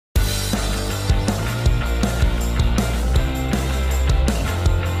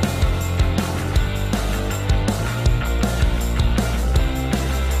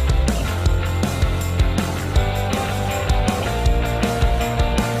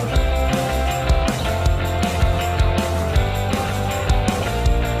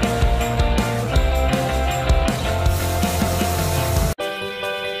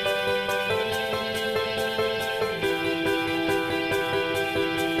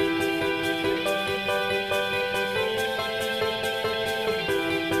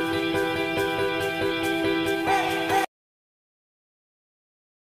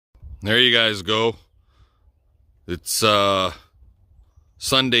There you guys go. It's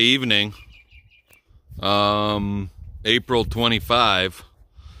Sunday evening, April 25.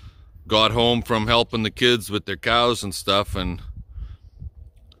 Got home from helping the kids with their cows and stuff, and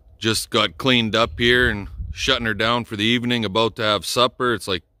just got cleaned up here and shutting her down for the evening. About to have supper. It's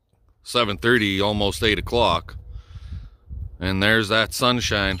like 7:30, almost 8 o'clock. And there's that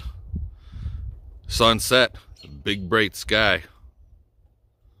sunshine. Sunset. Big bright sky.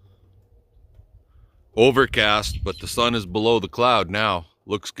 Overcast, but the sun is below the cloud now.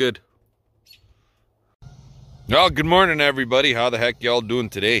 Looks good. Well, good morning, everybody. How the heck y'all doing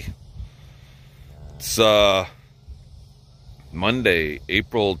today? It's Monday,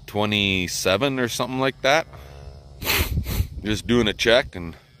 April 27 or something like that. Just doing a check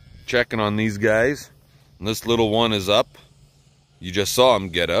and checking on these guys. And this little one is up. You just saw him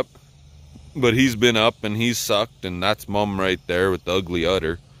get up. But he's been up and he's sucked, and that's Mom right there with the ugly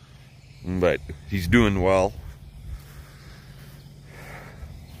udder. But he's doing well.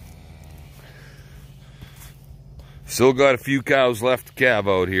 Still got a few cows left to calve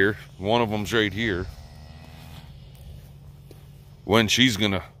out here. One of them's right here. When she's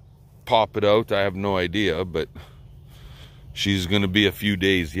gonna pop it out, I have no idea, but she's gonna be a few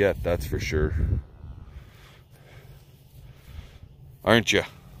days yet, that's for sure. Aren't you?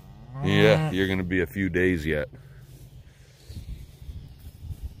 Yeah, you're gonna be a few days yet.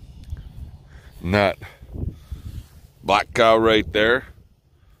 And that black cow right there,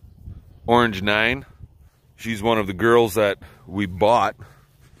 Orange 9, she's one of the girls that we bought.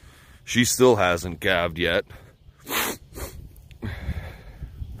 She still hasn't calved yet.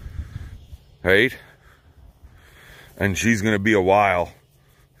 Right? And she's gonna be a while.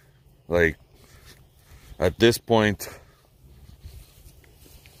 Like, at this point,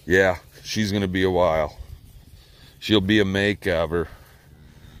 yeah, she's gonna be a while. She'll be a May calver.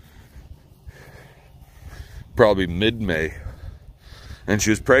 Probably mid-May. And she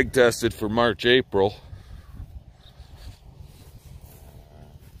was preg tested for March, April.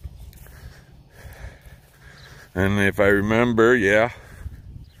 And if I remember, yeah,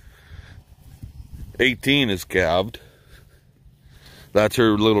 18 is calved. That's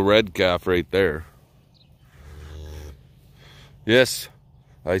her little red calf right there. Yes,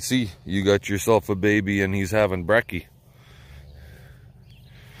 I see you got yourself a baby and he's having brekkie.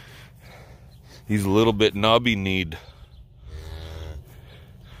 He's a little bit knobby-kneed.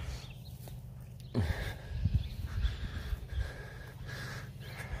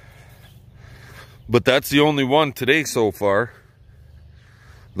 But that's the only one today so far.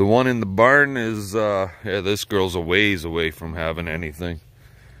 The one in the barn is, yeah, this girl's a ways away from having anything.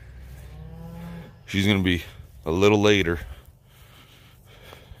 She's gonna be a little later.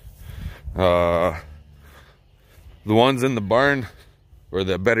 The ones in the barn, or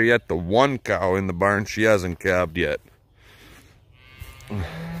the better yet, the one cow in the barn, she hasn't calved yet.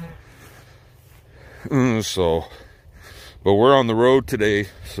 So, but we're on the road today,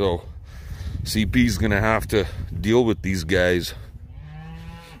 so CP's gonna have to deal with these guys.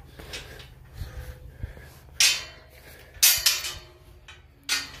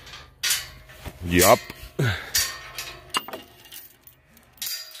 Yup.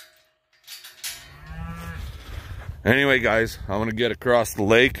 Anyway, guys, I'm gonna get across the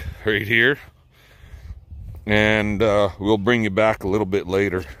lake right here, and we'll bring you back a little bit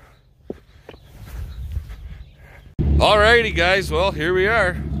later. Alrighty, guys, well, here we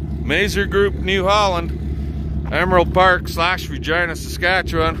are. Mazer Group, New Holland, Emerald Park / Regina,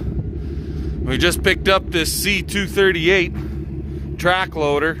 Saskatchewan. We just picked up this C238 track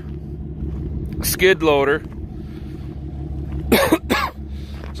loader, skid loader.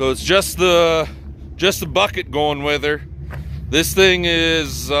 So it's just the bucket going with her. This thing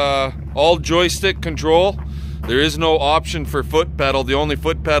is all joystick control. There is no option for foot pedal. The only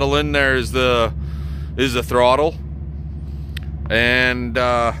foot pedal in there is the throttle. And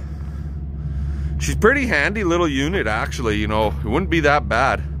she's pretty handy little unit, actually. You know, it wouldn't be that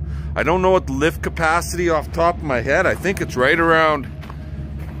bad. I don't know what the lift capacity off the top of my head. I think it's right around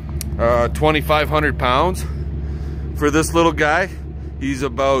 2,500 pounds for this little guy. He's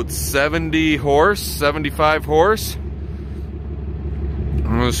about 70 horse, 75 horse.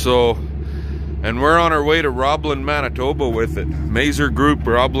 So, and we're on our way to Roblin, Manitoba with it. Mazer Group,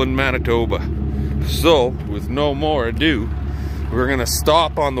 Roblin, Manitoba. So, with no more ado, we're gonna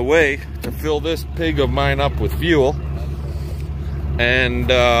stop on the way to fill this pig of mine up with fuel. And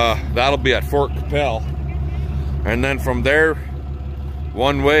that'll be at Fort Capel. And then from there,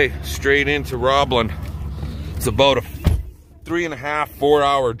 one way straight into Roblin. It's about a 3.5 to 4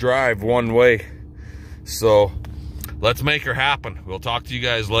 hour drive one way. So let's make her happen. We'll talk to you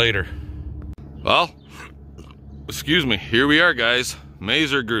guys later. Well, excuse me, here we are, guys.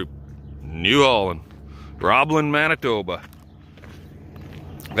 Mazer Group, New Holland, Roblin, Manitoba.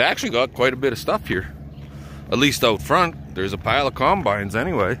 They actually got quite a bit of stuff here. At least out front, there's a pile of combines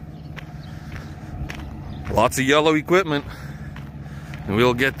anyway. Lots of yellow equipment. And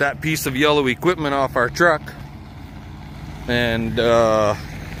we'll get that piece of yellow equipment off our truck. And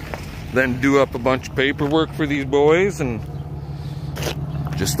then do up a bunch of paperwork for these boys. And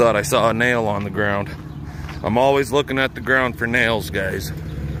just thought I saw a nail on the ground. I'm always looking at the ground for nails, guys.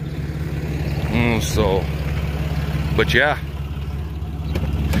 But yeah.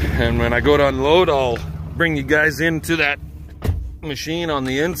 And when I go to unload, I'll bring you guys into that machine on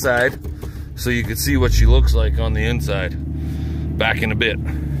the inside so you can see what she looks like on the inside. Back in a bit.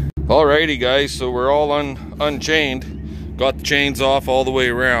 Alrighty, guys, so we're all unchained. Got the chains off all the way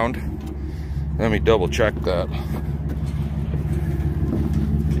around. Let me double check that.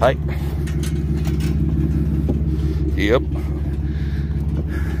 Hi. Yep.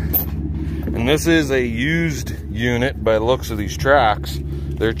 And this is a used unit by the looks of these tracks.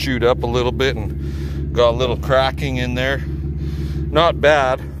 They're chewed up a little bit and got a little cracking in there. Not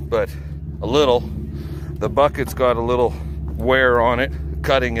bad, but a little. The bucket's got a little wear on it,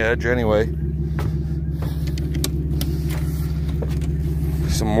 cutting edge anyway.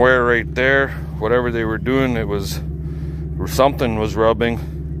 Some wear right there. Whatever they were doing, it was, or something was rubbing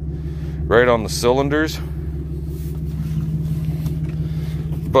right on the cylinders.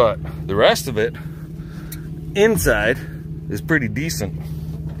 But the rest of it inside is pretty decent.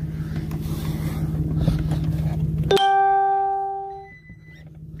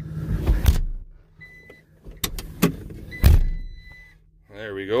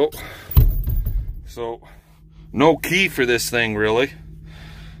 There we go. So, no key for this thing really.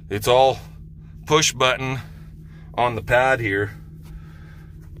 It's all push button on the pad here.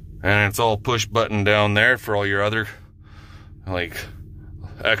 And it's all push button down there for all your other, like,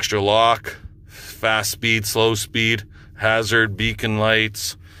 extra lock, fast speed, slow speed, hazard, beacon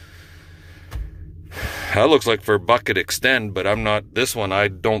lights. That looks like for bucket extend, but I'm not, this one I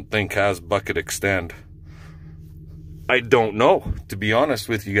don't think has bucket extend. I don't know, to be honest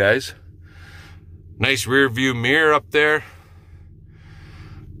with you guys. Nice rear view mirror up there.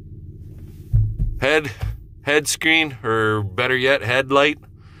 Head screen, or better yet, headlight.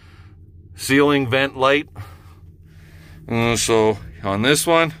 Ceiling vent light. So on this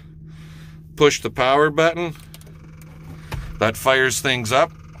one, push the power button. That fires things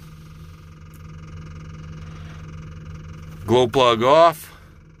up. Glow plug off.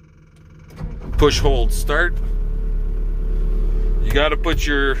 Push hold start. You got to put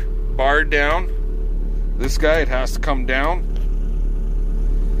your bar down. This guy, it has to come down.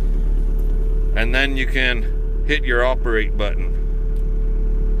 And then you can hit your operate button.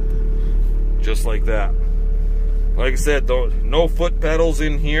 Just like that. Like I said, no foot pedals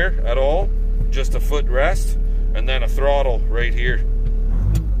in here at all. Just a foot rest. And then a throttle right here.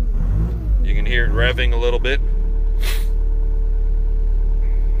 You can hear it revving a little bit.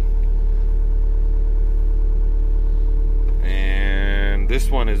 And this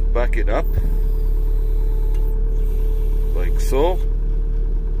one is bucket up. Like so.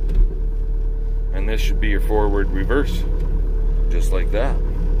 And this should be your forward reverse. Just like that.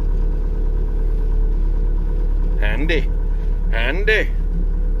 Handy. Handy.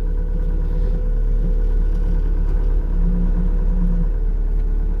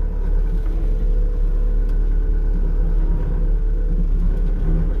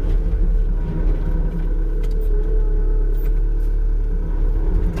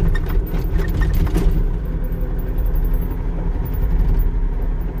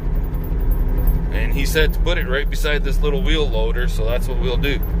 And he said to put it right beside this little wheel loader, so that's what we'll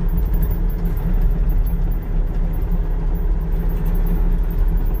do.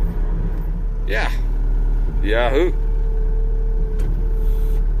 Yeah, Yahoo.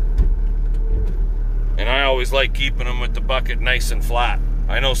 And I always like keeping them with the bucket nice and flat.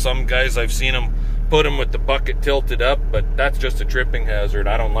 I know some guys, I've seen them put them with the bucket tilted up, but that's just a tripping hazard.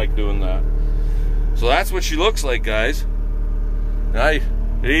 I don't like doing that. So that's what she looks like, guys. It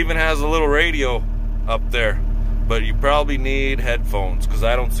even has a little radio up there, but you probably need headphones because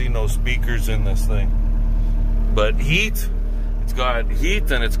I don't see no speakers in this thing. But heat. It's got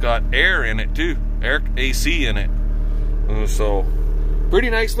heat and it's got air in it too, air AC in it. So pretty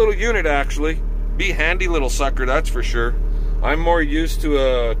nice little unit actually. Be handy little sucker, that's for sure. I'm more used to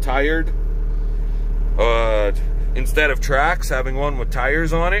a tired, instead of tracks, having one with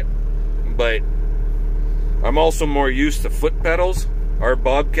tires on it. But I'm also more used to foot pedals Our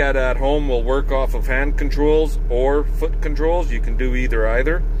Bobcat at home will work off of hand controls or foot controls. You can do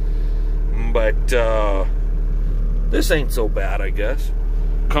either. But this ain't so bad, I guess.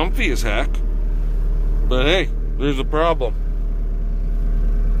 Comfy as heck. But hey, there's a problem.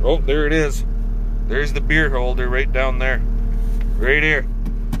 Oh, there it is. There's the beer holder right down there. Right here.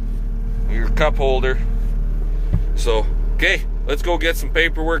 Your cup holder. So, okay, let's go get some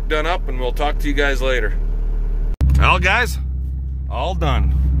paperwork done up and we'll talk to you guys later. Well, guys, all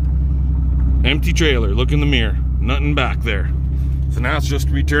done. Empty trailer. Look in the mirror. Nothing back there. So now it's just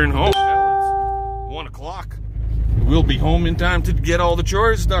return home. Hell, it's 1 o'clock. We'll be home in time to get all the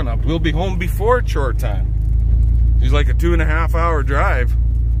chores done up. We'll be home before chore time. It's like a 2.5 hour drive.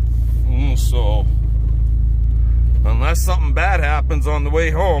 So, unless something bad happens on the way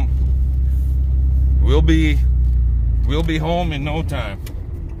home, we'll be home in no time.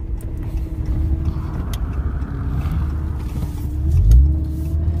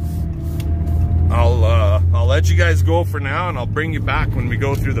 I'll let you guys go for now, and I'll bring you back when we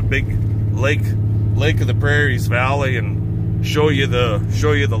go through the big lake of the Prairies Valley and show you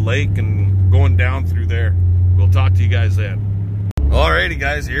the lake and going down through there. We'll talk to you guys then. Alrighty,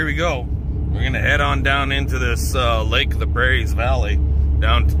 guys, here we go. We're gonna head on down into this Lake of the Prairies Valley,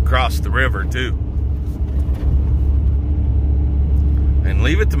 down across the river too. And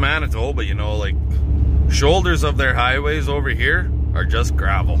leave it to Manitoba, you know, like shoulders of their highways over here are just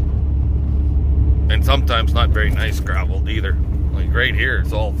gravel. And sometimes not very nice gravel either. Like right here,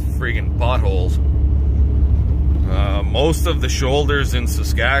 it's all friggin' potholes. Most of the shoulders in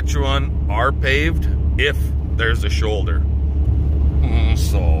Saskatchewan are paved if there's a shoulder.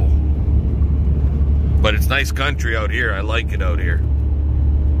 But it's nice country out here. I like it out here.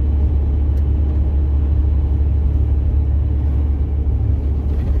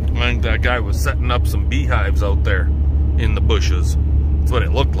 I think that guy was setting up some beehives out there in the bushes. That's what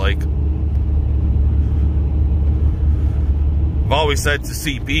it looked like. I've always said to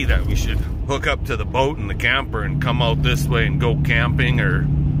CP that we should hook up to the boat and the camper and come out this way and go camping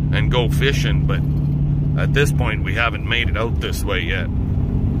and go fishing, but at this point we haven't made it out this way yet.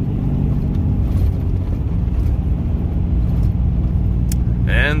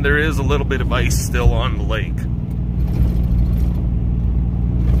 And there is a little bit of ice still on the lake.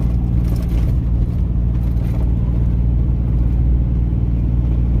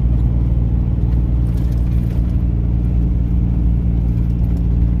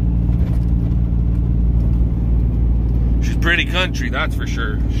 Pretty country, that's for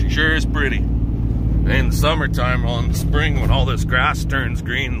sure. She sure is pretty. In the summertime, on the spring, when all this grass turns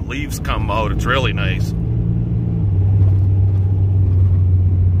green, leaves come out, it's really nice.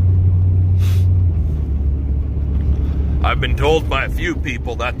 I've been told by a few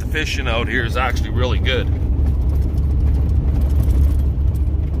people that the fishing out here is actually really good.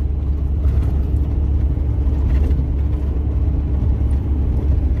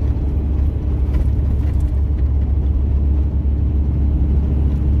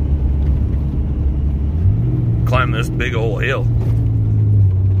 Climb this big old hill.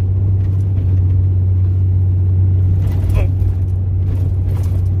 Oh.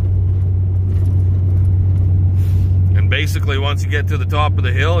 And basically once you get to the top of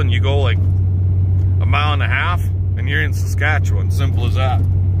the hill and you go like 1.5 miles and you're in Saskatchewan, simple as that.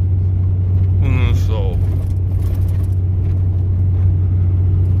 So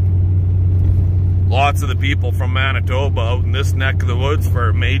lots of the people from Manitoba out in this neck of the woods for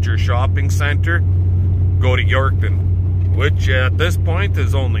a major shopping center go to Yorkton, which at this point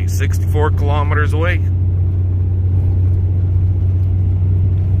is only 64 kilometers away.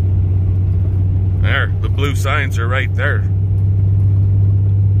 There, the blue signs are right there.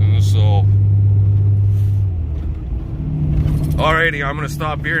 So, alrighty, I'm gonna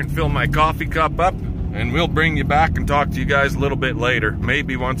stop here and fill my coffee cup up, and we'll bring you back and talk to you guys a little bit later,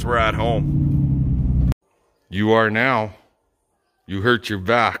 maybe once we're at home. You are now. You hurt your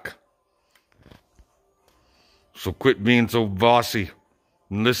back. So quit being so bossy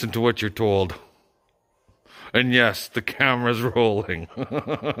and listen to what you're told. And yes, the camera's rolling.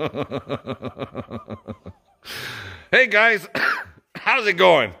 Hey guys, how's it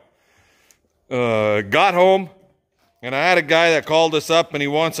going? Got home and I had a guy that called us up and he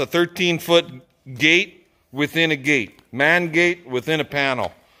wants a 13-foot gate within a gate. Man gate within a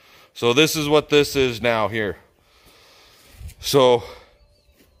panel. So this is what this is now here. So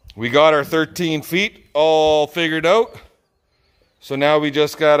we got our 13 feet all figured out. So now we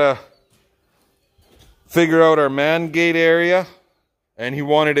just gotta figure out our man gate area. And he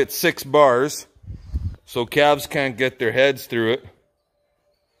wanted it 6 bars. So calves can't get their heads through it.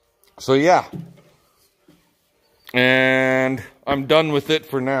 So yeah. And I'm done with it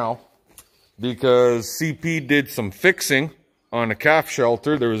for now because CP did some fixing on a calf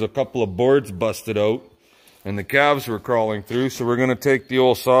shelter. There was a couple of boards busted out and the calves were crawling through. So we're going to take the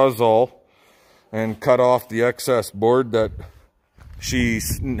old Sawzall and cut off the excess board that she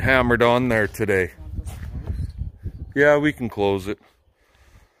hammered on there today. Yeah, we can close it.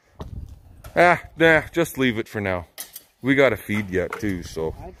 Nah, just leave it for now. We got to feed yet too,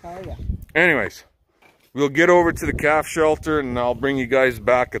 so. Anyways, we'll get over to the calf shelter and I'll bring you guys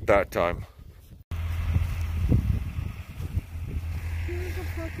back at that time. Here's a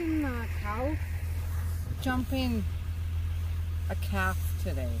fucking cow jumping a calf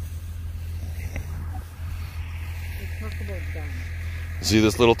today. Talk about dumb. See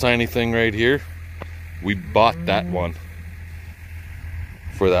this little tiny thing right here? We bought that one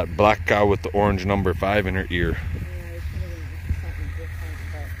for that black cow with the orange number 5 in her ear.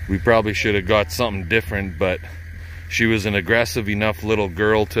 We probably should have got something different, but she was an aggressive enough little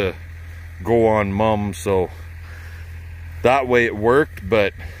girl to go on mum, so that way it worked,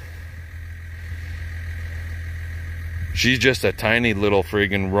 but she's just a tiny little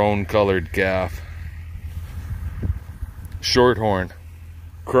friggin' roan colored calf. Shorthorn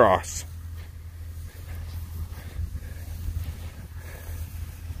cross.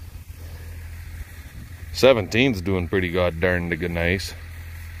 '17's doing pretty god darn nice.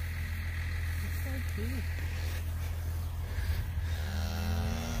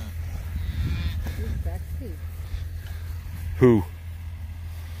 Who?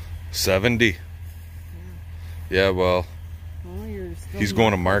 70? Yeah, well, he's going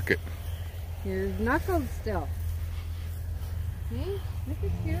to market. You're knuckled still. Hey, look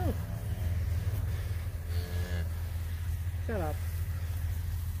at you. Shut up.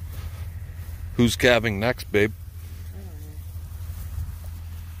 Who's calving next, babe? I don't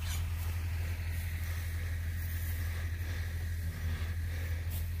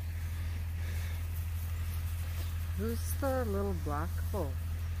know. Who's the little black bull?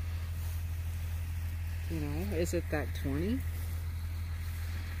 You know, is it that 20?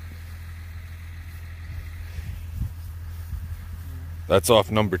 That's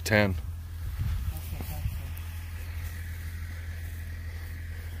off number 10. Is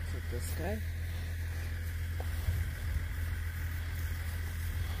it this guy?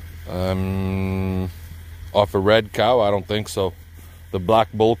 Off a red cow? I don't think so. The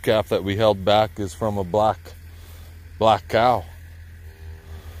black bull calf that we held back is from a black cow.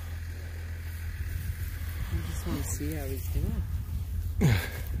 I just want to see how he's doing.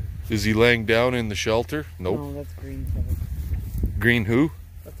 Is he laying down in the shelter? Nope. No, that's green tag. Green who?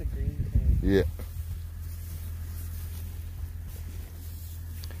 That's a green tag. Yeah.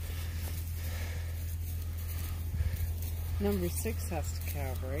 Number 6 has to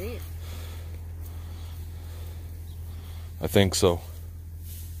calve, right? I think so.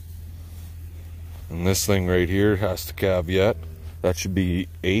 And this thing right here has to calve yet. That should be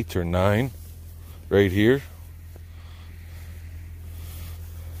 8 or 9 right here.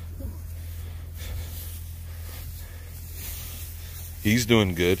 He's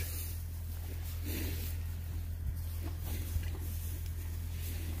doing good.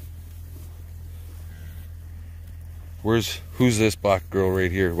 Who's this black girl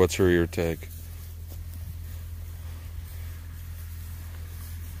right here? What's her ear tag?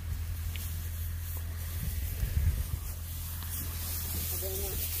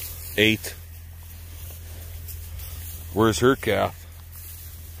 Eight. Where's her calf?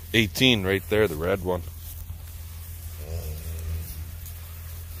 18 right there, the red one.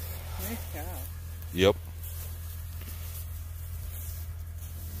 Nice cow. Yep.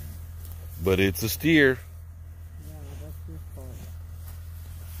 But it's a steer. Yeah, that's your fault.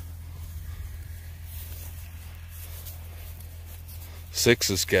 Six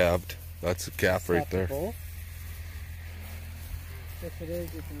is calved. That's a calf right there. Bull? If it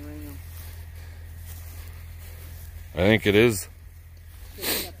is, you can ring them. I think it is.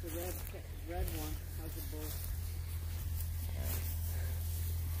 Pick up the red one. How's the bull?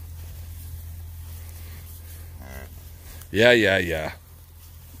 Yeah.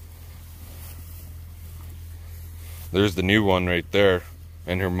 There's the new one right there.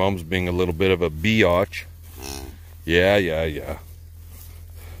 And her mom's being a little bit of a biatch. Yeah.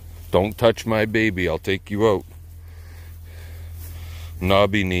 Don't touch my baby, I'll take you out.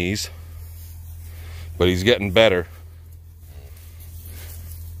 Knobby knees. But he's getting better.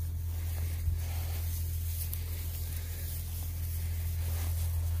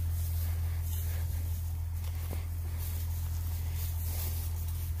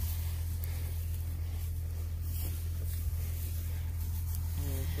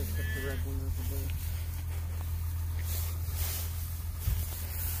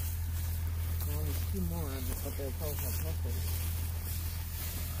 few more, but they'll both have heifers.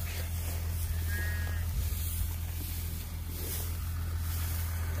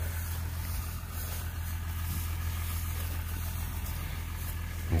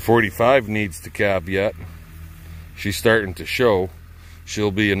 And 45 needs to calve yet. She's starting to show.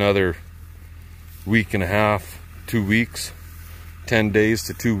 She'll be another week and a half, 2 weeks, 10 days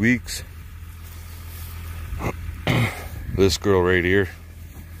to 2 weeks. This girl right here.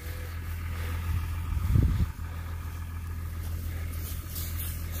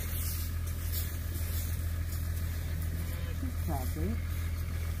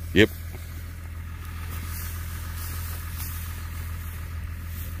 Yep.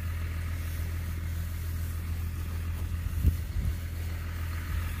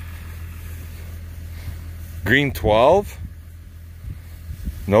 Green 12?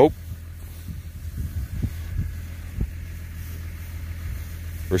 Nope.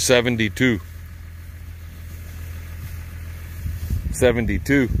 Or 72.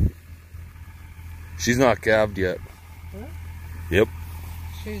 72. She's not calved yet. Huh? Yep.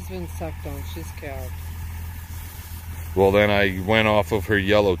 She's been sucked on. She's calved. Well, then I went off of her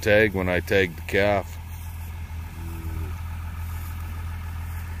yellow tag when I tagged the calf.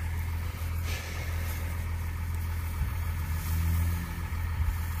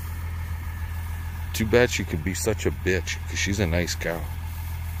 Too bad she could be such a bitch, because she's a nice cow.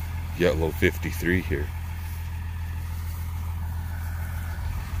 Yellow 53 here.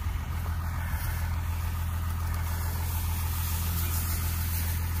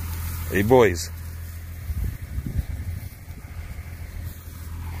 Hey boys.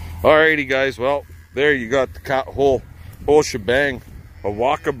 Alrighty guys, well, there you got the whole shebang. A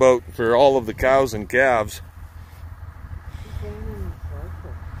walkabout for all of the cows and calves.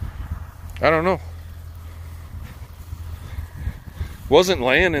 I don't know. Wasn't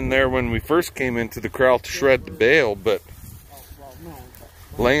laying in there when we first came into the corral to shred the bale, but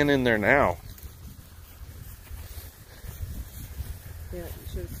laying in there now. Yeah, you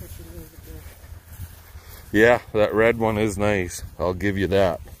should have took it over there. Yeah, that red one is nice. I'll give you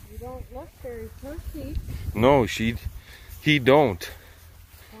that. You don't look very thirsty. No, he don't.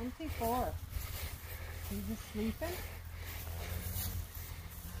 24. Are you just sleeping?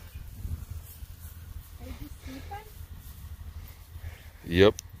 Are you just sleeping?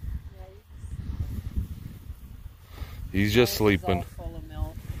 Yep. Yeah, He's just sleeping. All full of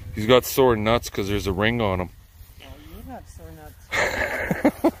milk. He's got sore nuts because there's a ring on him. Oh, you have sore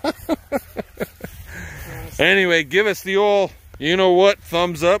nuts. Anyway, give us the old, you know what,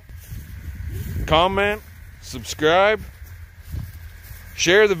 thumbs up, comment, subscribe,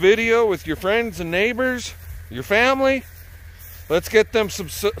 share the video with your friends and neighbors, your family. Let's get them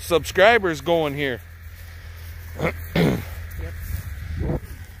subscribers going here. Yep.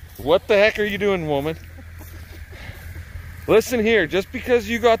 What the heck are you doing, woman? Listen here, just because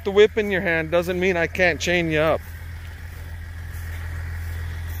you got the whip in your hand doesn't mean I can't chain you up.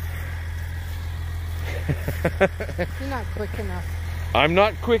 You're not quick enough. I'm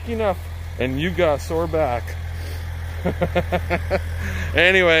not quick enough, and you got a sore back.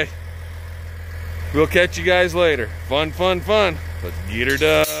 Anyway, we'll catch you guys later. Fun, fun, fun. Let's get her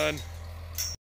done.